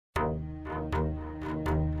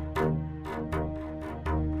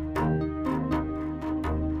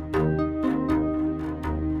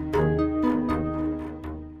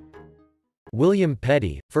William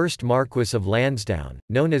Pitt, 1st Marquess of Lansdowne,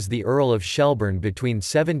 known as the Earl of Shelburne between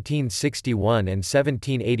 1761 and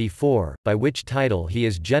 1784, by which title he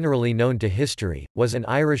is generally known to history, was an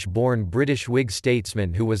Irish-born British Whig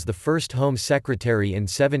statesman who was the first Home Secretary in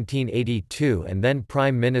 1782 and then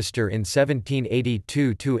Prime Minister in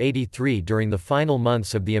 1782–83 during the final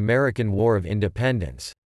months of the American War of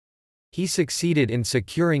Independence. He succeeded in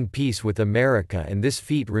securing peace with America, and this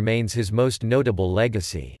feat remains his most notable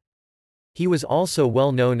legacy. He was also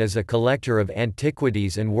well known as a collector of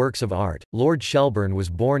antiquities and works of art. Lord Shelburne was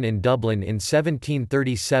born in Dublin in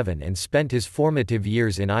 1737 and spent his formative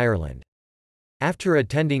years in Ireland. After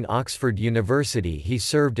attending Oxford University, he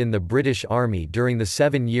served in the British Army during the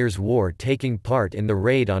 7 Years' War, taking part in the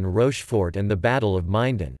raid on Rochefort and the Battle of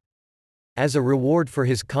Minden. As a reward for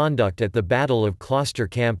his conduct at the Battle of Kloster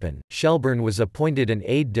Kampen, Shelburne was appointed an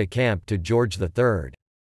aide-de-camp to George III.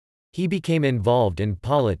 He became involved in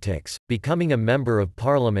politics, becoming a Member of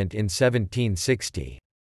Parliament in 1760.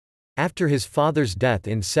 After his father's death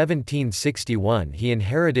in 1761, he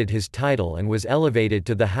inherited his title and was elevated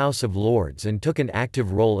to the House of Lords and took an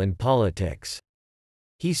active role in politics.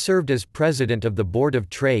 He served as President of the Board of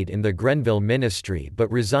Trade in the Grenville Ministry but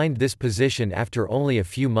resigned this position after only a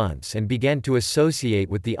few months and began to associate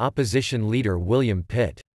with the opposition leader William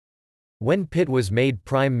Pitt. When Pitt was made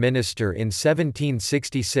Prime Minister in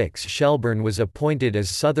 1766, Shelburne was appointed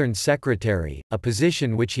as Southern Secretary, a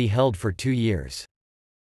position which he held for 2 years.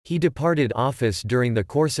 He departed office during the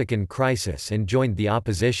Corsican Crisis and joined the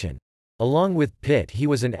opposition. Along with Pitt, he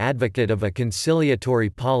was an advocate of a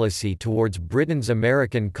conciliatory policy towards Britain's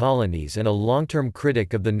American colonies and a long-term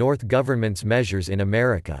critic of the North government's measures in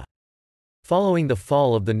America. Following the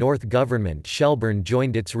fall of the North government, Shelburne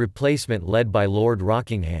joined its replacement led by Lord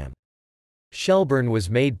Rockingham. Shelburne was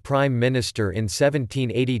made Prime Minister in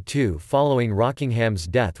 1782 following Rockingham's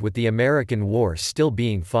death, with the American War still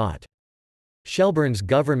being fought. Shelburne's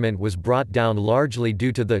government was brought down largely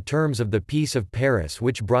due to the terms of the Peace of Paris,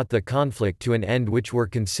 which brought the conflict to an end, which were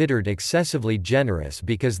considered excessively generous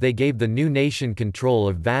because they gave the new nation control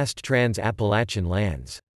of vast trans-Appalachian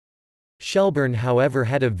lands. Shelburne, however,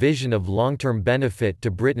 had a vision of long-term benefit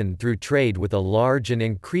to Britain through trade with a large and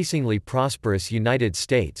increasingly prosperous United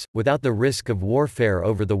States, without the risk of warfare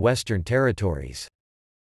over the Western territories.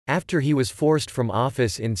 After he was forced from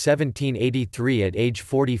office in 1783 at age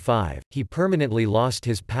 45, he permanently lost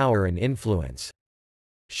his power and influence.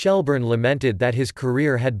 Shelburne lamented that his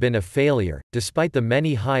career had been a failure, despite the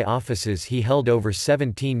many high offices he held over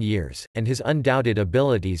 17 years, and his undoubted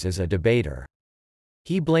abilities as a debater.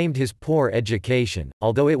 He blamed his poor education,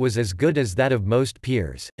 although it was as good as that of most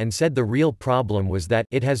peers, and said the real problem was that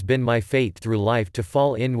it has been my fate through life to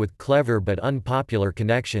fall in with clever but unpopular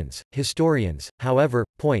connections. Historians, however,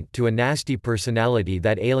 point to a nasty personality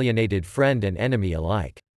that alienated friend and enemy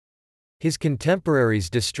alike. His contemporaries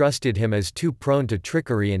distrusted him as too prone to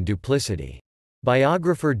trickery and duplicity.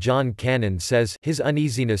 Biographer John Cannon says his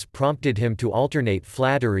uneasiness prompted him to alternate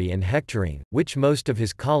flattery and hectoring, which most of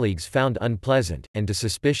his colleagues found unpleasant, and to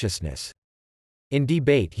suspiciousness. In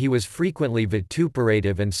debate he was frequently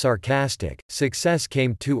vituperative and sarcastic. Success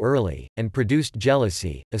came too early, and produced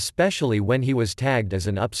jealousy, especially when he was tagged as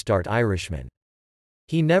an upstart Irishman.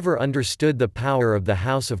 He never understood the power of the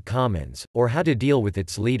House of Commons, or how to deal with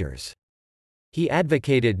its leaders. He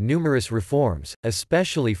advocated numerous reforms,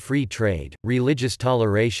 especially free trade, religious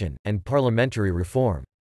toleration, and parliamentary reform.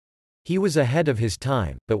 He was ahead of his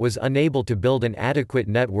time, but was unable to build an adequate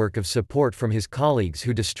network of support from his colleagues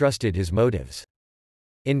who distrusted his motives.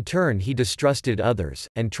 In turn, he distrusted others,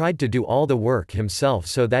 and tried to do all the work himself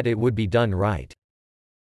so that it would be done right.